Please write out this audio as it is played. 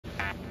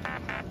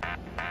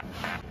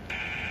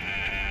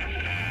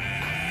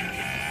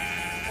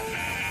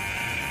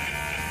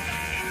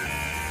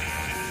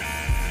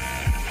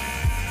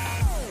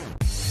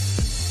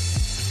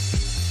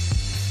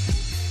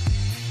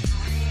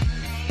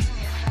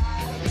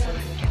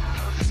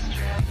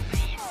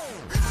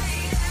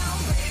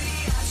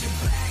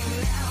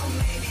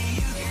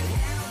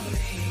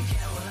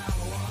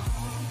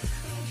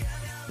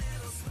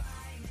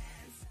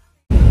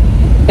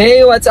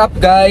Hey, what's up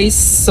guys?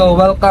 So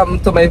welcome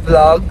to my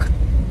vlog.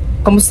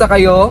 Kamusta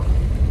kayo?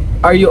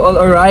 Are you all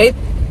alright?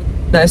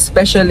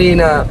 Especially in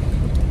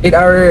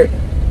our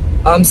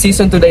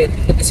season today,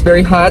 it is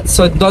very hot.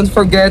 So don't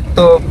forget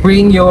to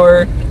bring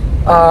your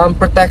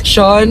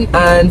protection,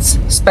 and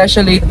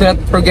especially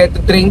don't forget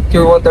to drink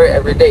your water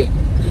every day.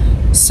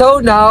 So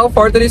now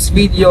for today's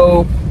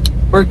video,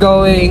 we're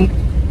going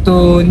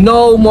to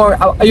know more.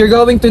 You're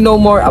going to know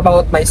more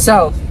about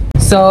myself.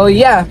 So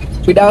yeah,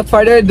 without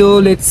further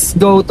ado, let's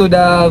go to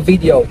the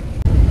video.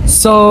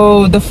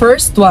 So the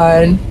first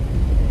one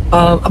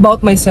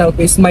about myself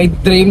is my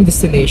dream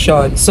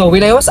destination. So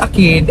when I was a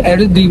kid, I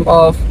really dream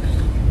of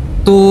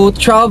to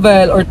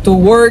travel or to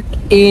work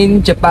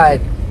in Japan.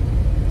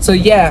 So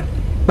yeah,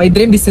 my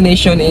dream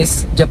destination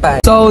is Japan.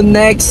 So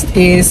next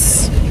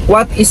is,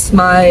 what is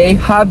my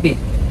hobby?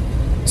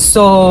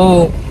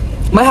 So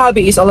my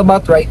hobby is all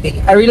about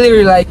writing. I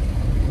really like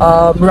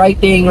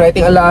writing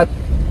a lot.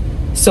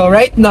 So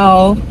right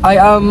now, I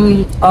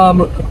am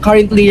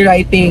currently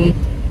writing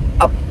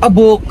a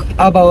book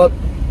about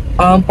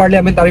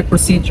parliamentary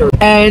procedure,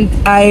 and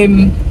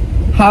I'm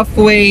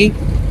halfway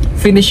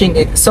finishing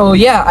it. So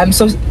yeah,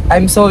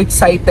 I'm so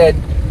excited.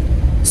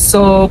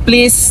 So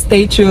please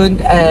stay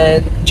tuned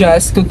and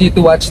just continue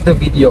to watch the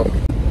video.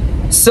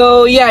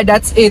 So yeah,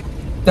 that's it.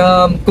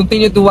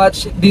 Continue to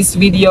watch this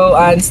video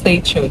and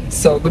stay tuned.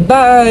 So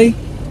goodbye.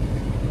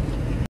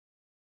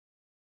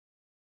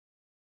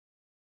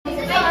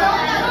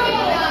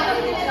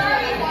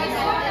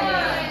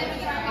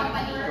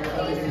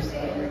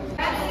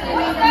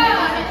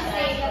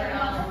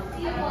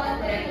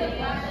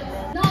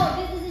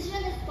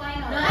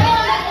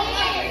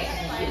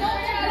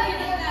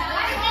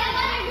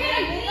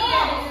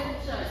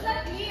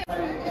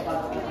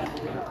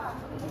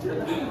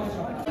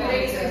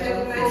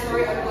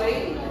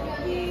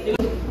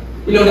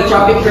 You know, the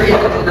traffic here.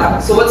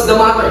 So what's the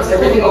matter? Is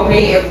everything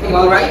okay? Everything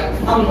all right?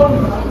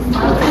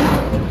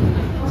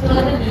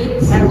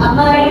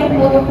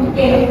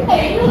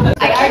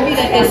 I argue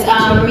that this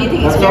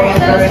meeting is very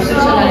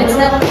unconstitutional and it's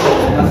not.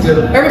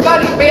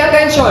 Everybody, pay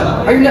attention.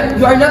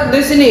 You are not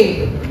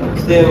listening.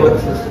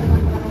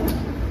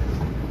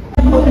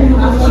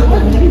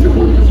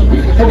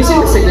 Have you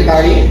seen the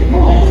secretary?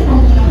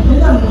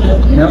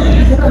 No.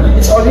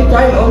 It's only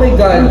time. Oh my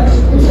God.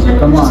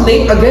 Come on. It's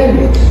late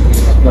again.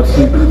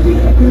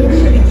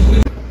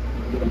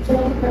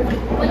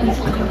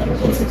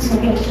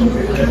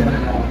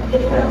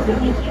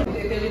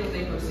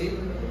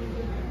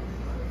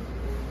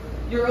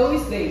 You're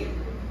always late.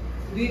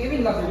 Do you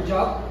even love your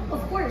job? Of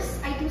course,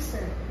 I do,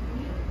 sir.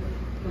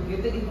 You're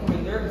getting into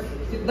my nerves.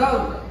 Sit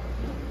down.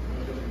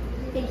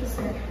 Thank you,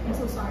 sir. I'm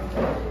so sorry.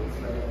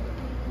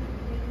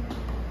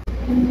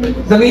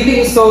 The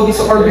meeting is so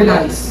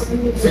disorganized.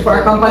 So for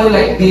a company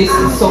like this,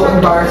 it's so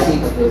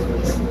embarrassing.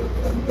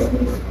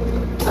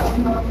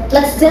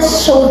 Let's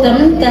just show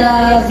them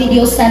the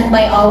video sent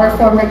by our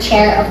former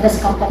chair of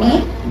this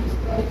company.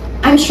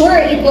 I'm sure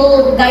it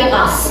will guide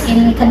us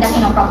in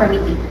conducting a proper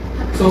meeting.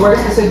 So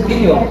where's the said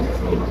video?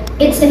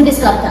 It's in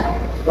this laptop.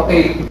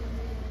 Okay.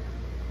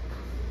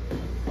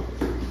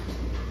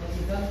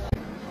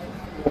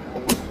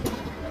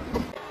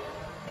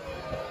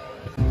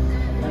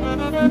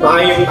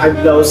 Maayong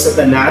adlaw sa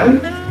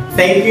tanan.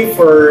 Thank you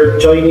for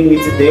joining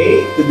me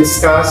today to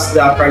discuss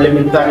the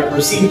parliamentary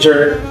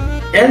procedure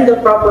and the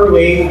proper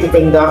way to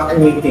conduct a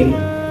meeting.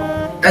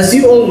 As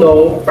you all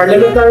know,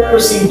 parliamentary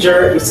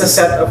procedure is a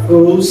set of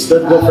rules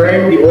that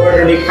govern the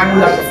orderly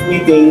conduct of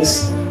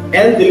meetings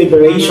and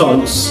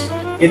deliberations.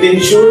 It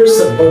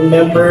ensures that all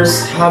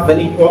members have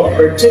an equal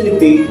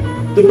opportunity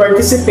to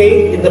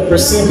participate in the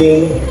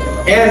proceeding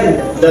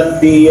and that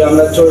the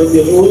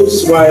majority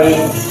rules while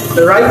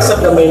the rights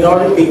of the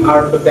minority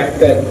are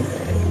protected.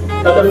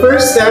 Now, the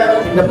first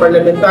step in the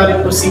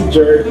parliamentary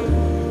procedure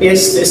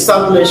is to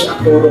establish a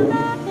quorum,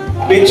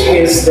 which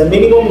is the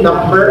minimum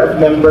number of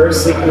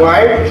members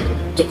required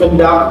to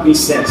conduct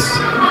business.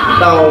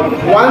 Now,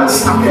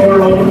 once a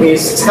quorum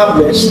is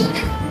established,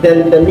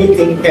 then the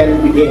meeting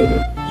can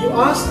begin. You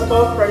asked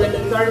about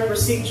parliamentary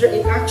procedure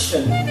in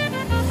action.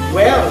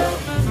 Well,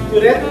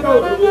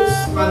 theoretical rules,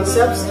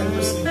 concepts, and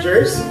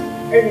procedures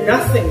are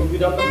nothing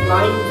without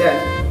applying them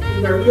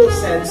in the real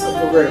sense of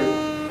the word.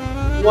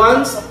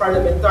 Once a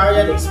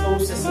parliamentarian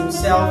exposes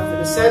himself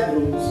to the said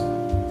rules,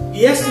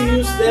 he has to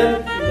use them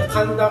in the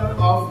conduct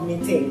of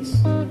meetings,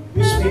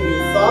 which may be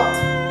thought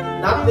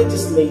not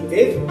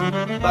legislative,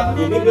 but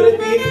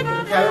deliberative in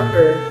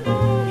character,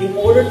 in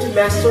order to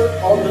master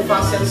all the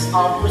facets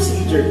of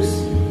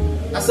procedures.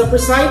 As a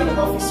presiding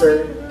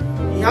officer,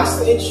 he has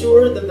to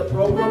ensure that the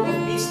program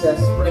of business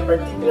for a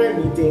particular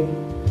meeting,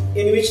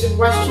 in which the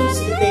questions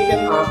to be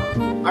taken up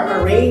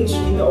are arranged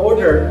in the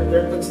order of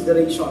their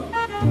consideration.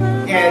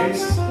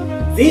 Hence,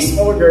 this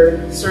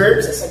order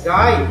serves as a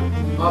guide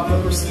of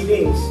the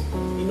proceedings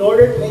in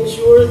order to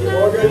ensure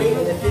the orderly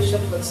and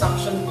efficient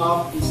transaction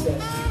of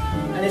business,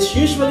 and is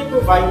usually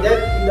provided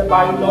in the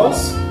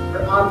bylaws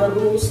or other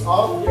rules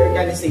of the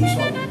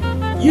organization.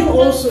 You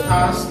also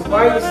asked,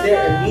 why is there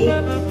a need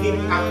to keep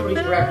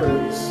accurate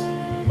records?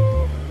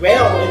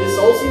 Well, it is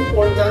also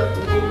important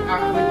to keep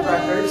accurate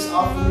records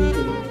of the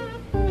meeting,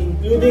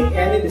 including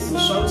any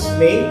decisions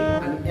made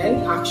and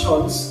any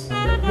actions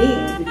that need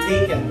to be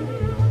taken.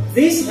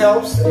 This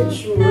helps to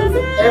ensure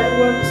that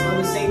everyone is on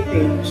the same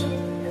page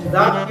and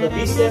that the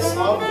business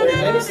of the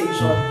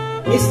organization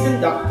is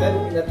conducted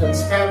in a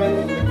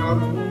transparent and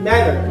accountable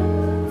manner.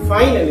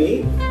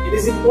 Finally, it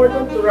is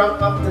important to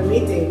wrap up the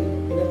meeting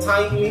in a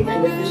timely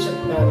and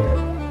efficient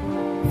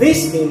manner.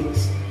 This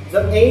means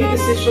that any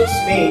decisions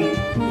made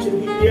should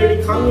be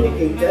clearly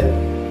communicated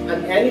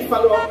and any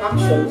follow-up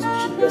actions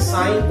should be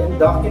assigned and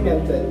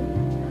documented.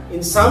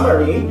 In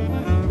summary,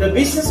 the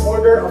business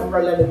order of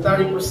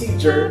parliamentary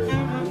procedure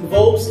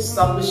involves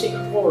establishing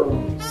a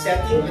quorum,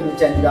 setting an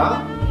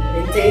agenda,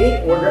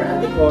 maintaining order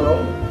and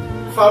decorum,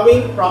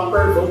 following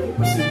proper voting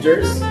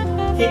procedures,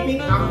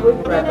 keeping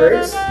accurate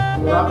records,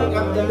 and wrapping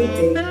up the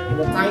meeting in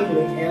a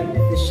timely and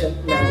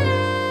efficient manner.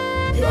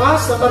 You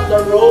asked about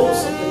the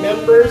roles of the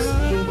members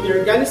in the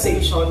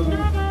organization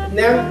and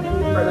then in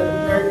the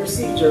parliamentary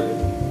procedure.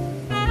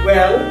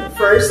 Well,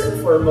 first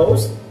and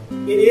foremost,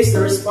 it is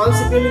the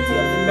responsibility of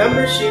the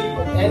membership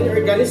of any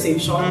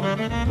organization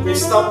to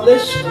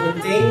establish and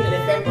maintain an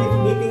effective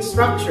meeting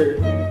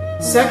structure.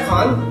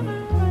 Second,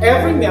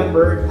 every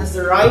member has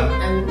the right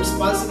and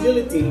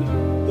responsibility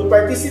to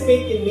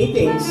participate in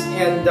meetings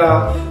and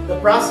the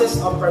process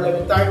of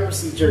parliamentary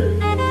procedure.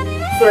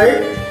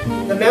 Third,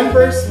 the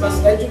members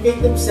must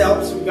educate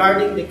themselves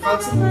regarding the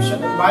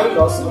constitution and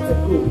bylaws of the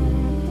group.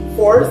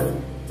 Fourth,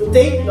 to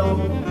take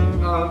note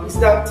is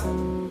that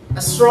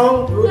a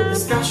strong group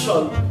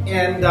discussion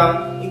and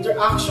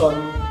interaction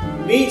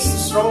leads to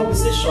strong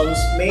decisions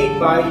made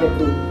by the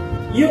group.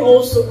 You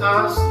also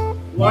asked,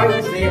 why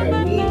is there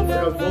a need for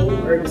a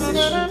vote or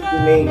decision to be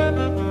made?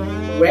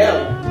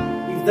 Well,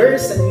 if there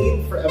is a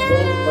need for a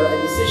vote or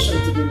a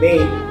decision to be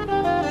made,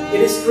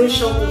 it is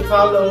crucial to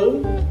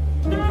follow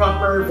the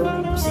proper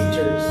voting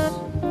procedures.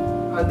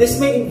 This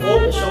may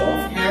involve a show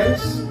of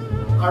hands,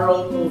 a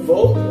roll call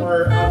vote,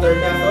 or other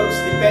methods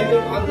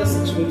depending on the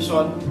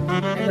situation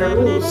and the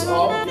rules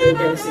of the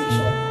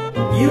organization.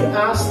 You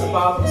asked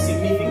about the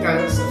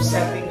significance of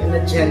setting an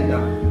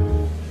agenda.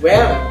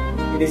 Well,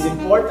 it is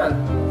important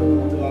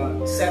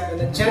to set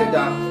an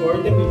agenda for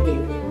the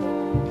meeting.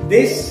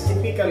 This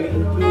typically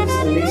includes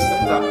a list of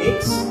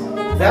topics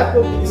that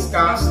will be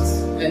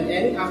discussed and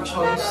any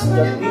actions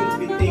that need to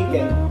be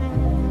taken.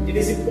 It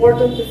is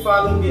important to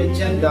follow the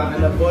agenda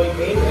and avoid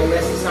any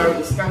unnecessary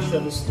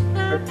discussions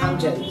or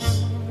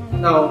tangents.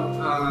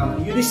 Now,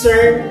 you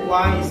discern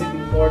why is it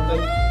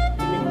important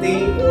to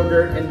maintain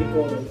order and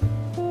decorum.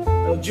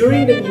 Now,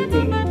 during the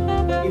meeting,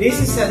 it is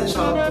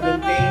essential to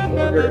maintain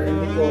order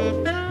and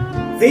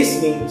decorum.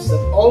 This means that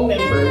all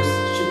members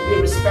should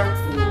be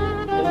respectful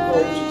and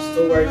courteous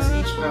towards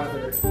each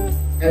other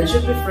and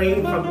should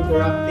refrain from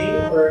interrupting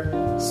or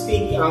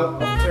speaking out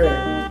of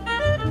turn.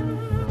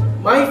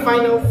 My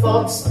final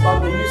thoughts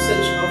about the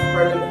usage of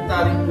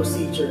parliamentary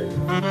procedure.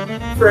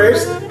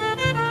 First,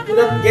 do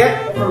not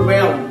get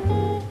overwhelmed.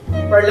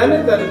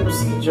 Parliamentary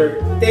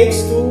procedure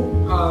takes two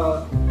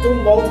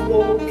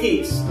multiple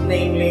P's,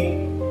 namely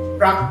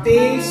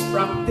practice,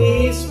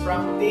 practice,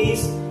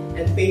 practice,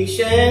 and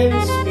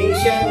patience,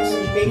 patience,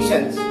 and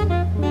patience.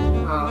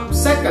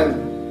 Second,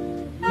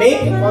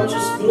 make a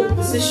conscious group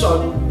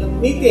decision that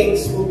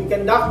meetings will be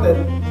conducted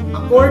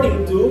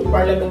according to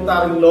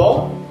parliamentary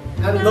law,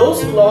 and those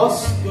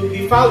laws will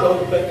be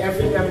followed by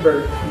every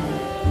member.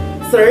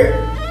 Third,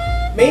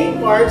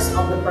 main parts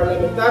of the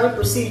parliamentary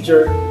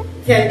procedure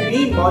can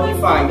be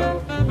modified.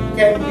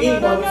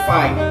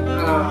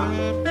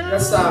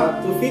 Just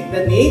to fit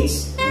the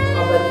needs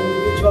of an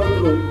individual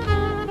group.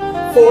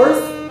 Fourth,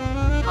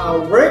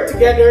 work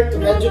together to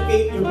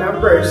educate your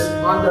members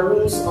on the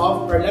rules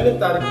of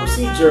parliamentary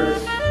procedure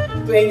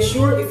to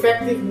ensure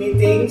effective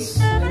meetings.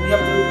 And we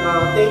have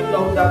to take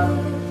note that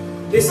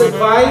this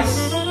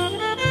advice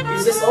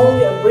is just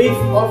only a brief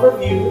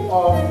overview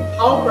of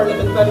how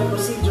parliamentary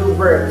procedure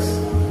works.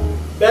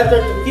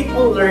 Better to keep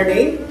on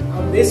learning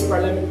on this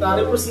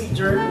parliamentary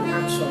procedure in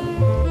action.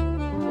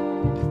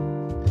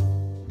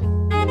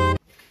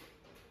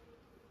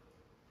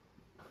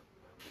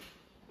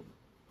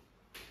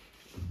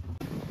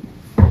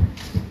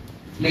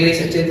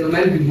 Ladies and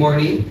gentlemen, good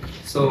morning.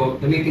 So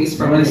the meeting is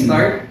from the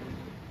start.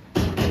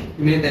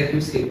 You may take your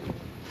seat.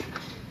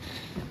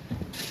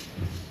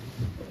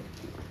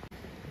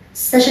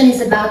 Session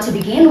is about to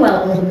begin.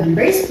 While all the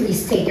members,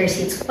 please take your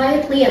seats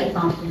quietly and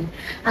calmly.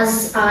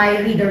 As I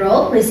read the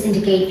roll, please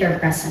indicate your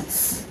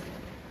presence.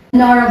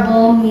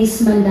 Honorable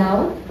Ms.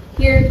 Mandao.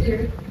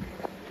 Here.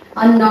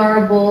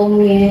 Honorable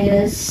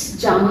Ms.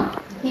 Jama.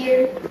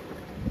 Here.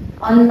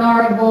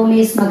 Honorable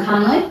Ms.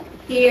 Maghanoy.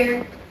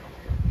 Here.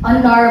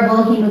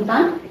 Honorable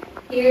Hinutan.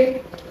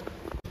 Here.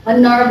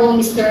 Honorable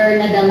Mr.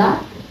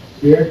 Nadala.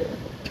 Here.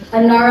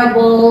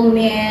 Honorable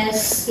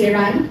Ms.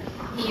 Iran.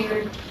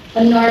 Here.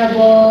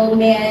 Honorable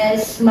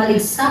Ms.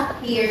 Maligsa.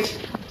 Here.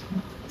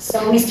 So,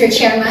 Mr.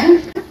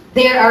 Chairman,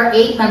 there are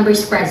 8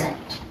 members present.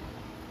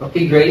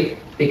 Okay, great.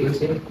 Take your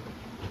seat.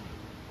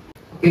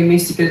 Okay,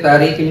 Ms.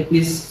 Secretary, can you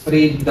please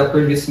read the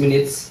previous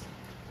minutes?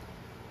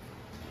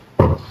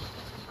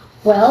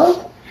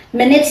 Well,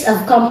 minutes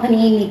of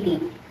company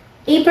meeting,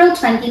 April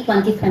 20,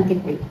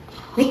 2023.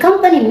 The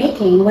company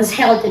meeting was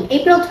held on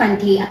April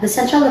 20 at the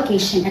central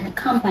location at the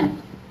company.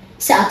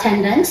 Sa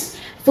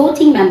attendance,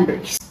 voting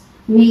members,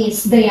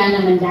 Ms. Diana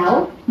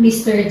Mandao,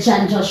 Mr.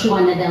 John Joshua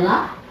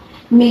Nadella,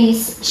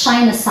 Ms.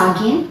 Shaina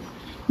Sagin,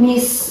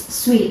 Ms.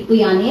 Sweet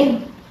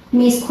Leonid,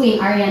 Ms. Queen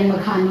Ariane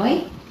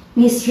Maghanoy,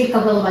 Ms.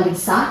 Ricabel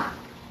Waligsa,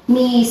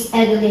 Ms.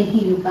 Edeline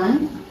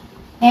Hilugan,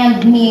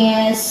 and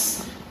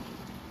Ms.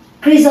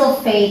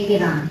 Crizel Faye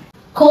Tiran.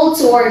 Call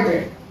to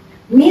order.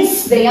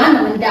 Ms.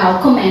 Diana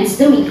Mandao commenced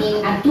the meeting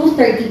at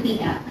 2:30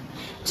 p.m.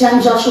 John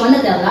Joshua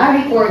Nadella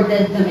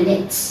recorded the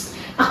minutes.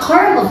 A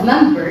quorum of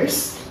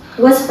members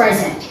was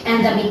present,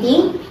 and the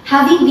meeting,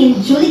 having been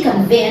duly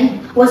convened,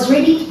 was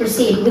ready to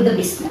proceed with the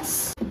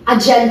business.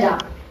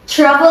 Agenda.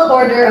 Travel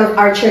order of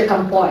Archer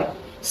Campoy.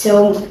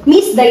 So,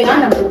 Ms.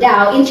 Diana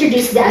Mandao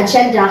introduced the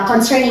agenda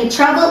concerning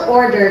travel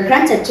order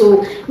granted to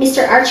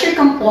Mr. Archer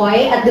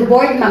Campoy as the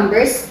board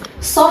members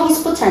saw his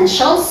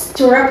potentials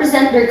to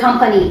represent their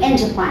company in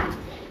Japan,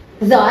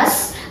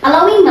 thus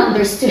allowing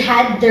members to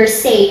have their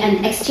say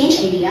and exchange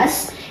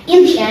ideas.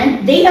 In the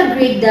end, they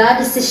agreed the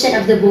decision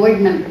of the board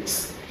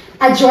members.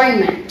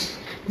 Adjournment.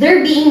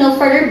 There being no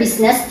further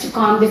business to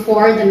come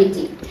before the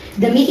meeting,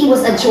 the meeting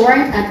was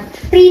adjourned at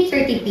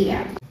 3:30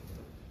 p.m.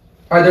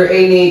 Are there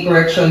any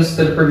corrections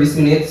to the previous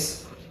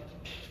minutes?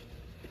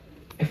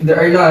 If there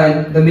are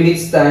none, the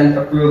minutes stand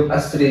approved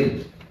as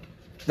read.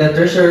 The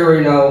treasurer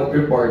will now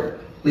report.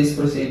 Please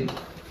proceed.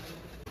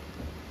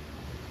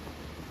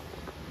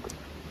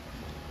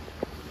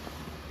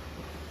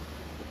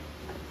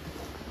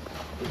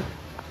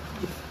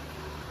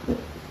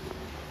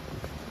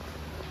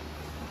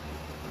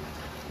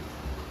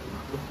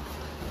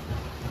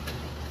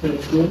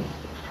 Thank you.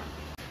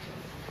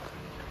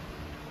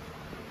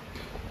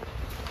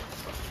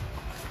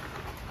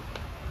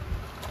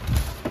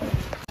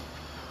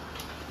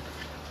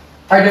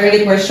 Are there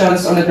any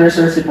questions on the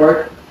treasurer's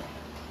report?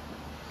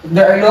 If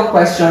there are no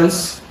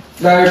questions,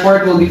 the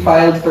report will be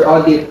filed for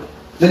audit.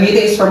 The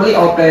meeting is formally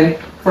open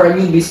for a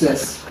new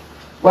business.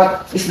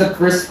 What is the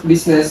first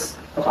business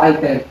of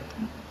item?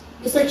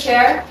 Mr.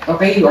 Chair,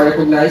 Okay, you are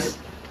recognized.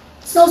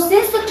 so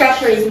since the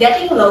treasury is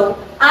getting low,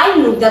 I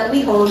move that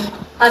we hold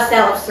a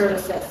sale of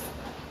services.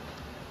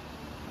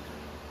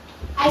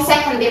 I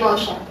second the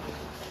motion.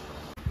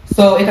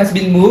 So it has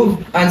been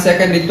moved and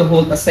seconded to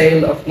hold a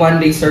sale of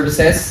one-day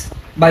services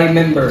by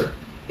member.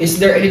 Is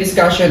there any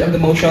discussion on the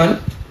motion?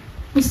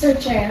 Mr.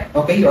 Chair,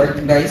 Okay, you are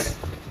recognized.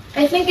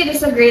 I think it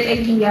is a great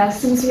idea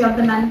since we have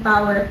the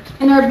manpower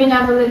and our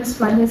benevolence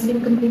fund has been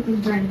completely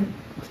burned.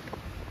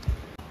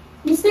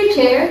 Mr.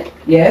 Chair,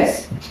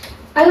 Yes?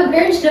 I would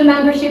urge the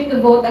membership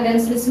to vote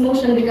against this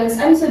motion because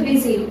I'm so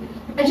busy.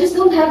 I just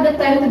don't have the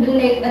time to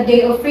donate a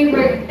day of free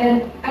work,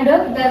 and I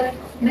doubt that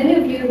many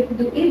of you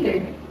do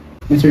either.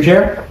 Mr.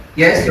 Chair,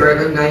 Yes, you are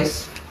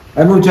recognized.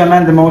 I move to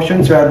amend the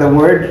motion to add the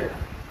word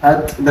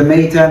at the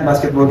May 10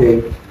 basketball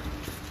game.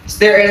 Is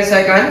there any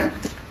second?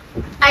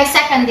 I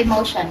second the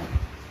motion.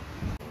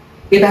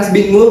 It has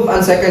been moved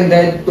and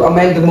seconded to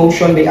amend the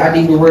motion by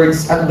adding the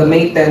words at the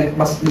May 10th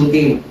basketball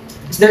game.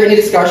 Is there any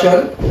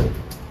discussion?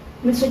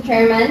 Mr.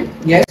 Chairman,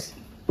 Yes?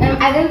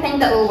 I don't think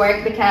that will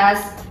work because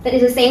that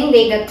is the same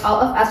day that all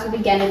of us will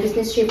begin a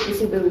business trip to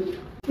Cebu.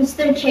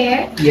 Mr.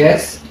 Chair,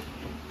 Yes?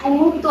 I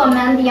move to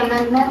amend the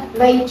amendment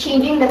by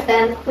changing the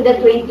 10th to the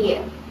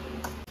 20th.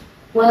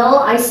 Well,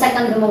 I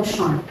second the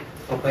motion.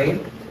 Okay.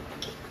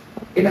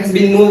 It has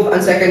been moved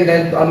and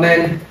seconded to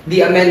amend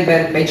the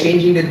amendment by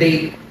changing the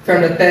date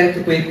from the 10th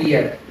to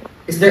 20th.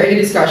 Is there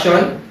any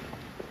discussion?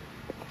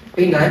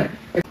 Okay, none.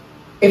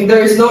 If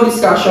there is no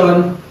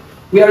discussion,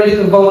 we are ready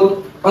to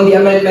vote on the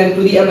amendment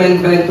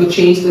to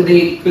change the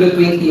date to the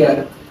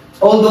 20th.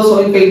 All those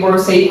who in favor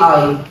say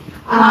aye.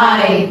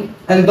 Aye.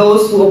 And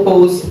those who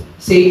oppose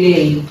say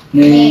nay.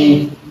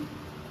 Nay.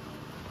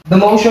 The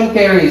motion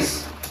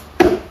carries.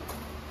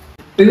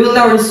 We will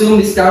now resume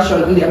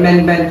discussion on the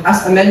amendment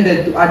as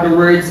amended to add the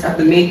words at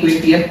the May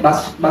 20th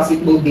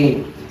basketball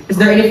game. Is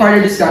there any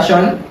further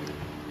discussion?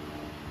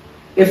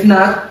 If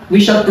not, we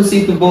shall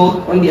proceed to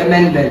vote on the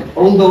amendment.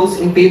 All those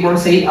in favor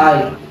say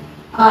aye.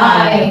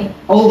 Aye.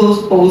 All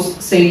those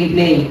opposed say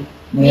nay.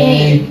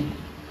 Nay.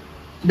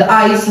 The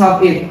ayes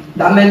have it.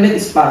 The amendment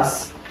is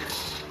passed.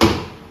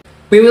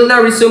 We will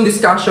now resume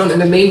discussion on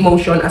the main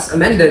motion as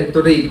amended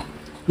to read.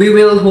 We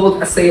will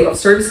hold a sale of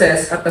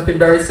services at the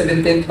February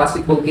 17th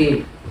basketball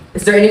game.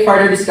 Is there any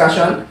further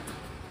discussion?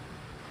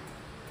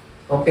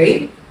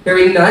 Okay,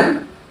 hearing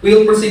none, we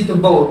will proceed to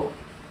vote.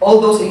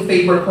 All those in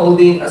favor of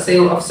holding a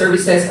sale of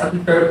services at the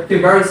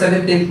February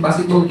 17th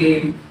basketball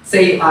game,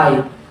 say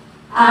aye.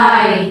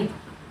 Aye.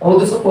 All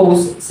those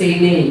opposed, say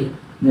nay.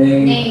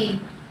 Nay.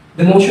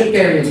 The motion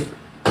carried.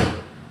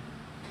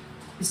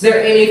 Is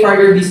there any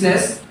further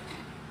business?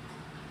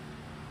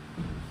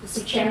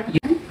 Mr. Chair,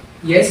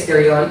 Yes,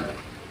 carry on.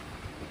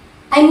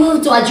 I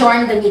move to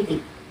adjourn the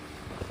meeting.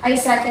 I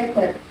second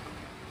that.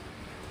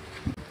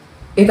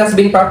 It has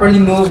been properly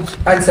moved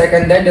and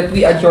seconded that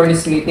we adjourn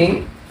this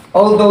meeting.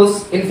 All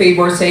those in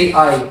favor say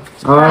aye.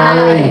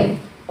 Aye.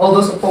 All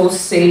those opposed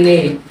say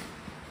nay.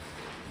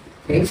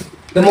 Okay.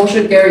 The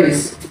motion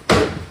carries.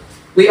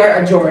 We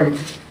are adjourned.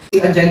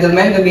 Ladies and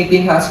gentlemen, the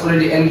meeting has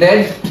already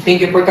ended.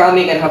 Thank you for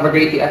coming and have a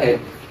great day ahead.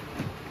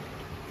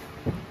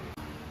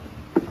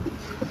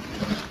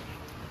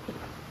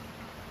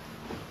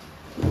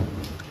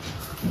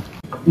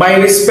 My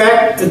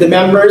respect to the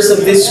members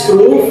of this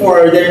crew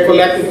for their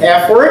collective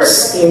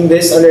efforts in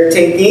this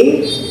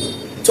undertaking.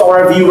 To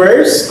our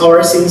viewers,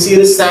 our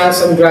sincerest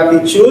thanks and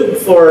gratitude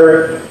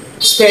for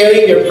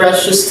sparing your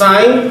precious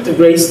time to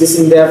grace this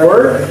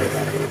endeavor.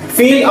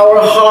 Feel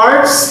our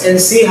hearts and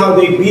see how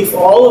they beat for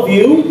all of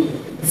you.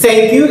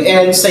 Thank you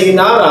and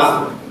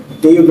sayonara.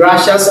 Deo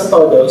gracias a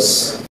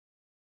todos.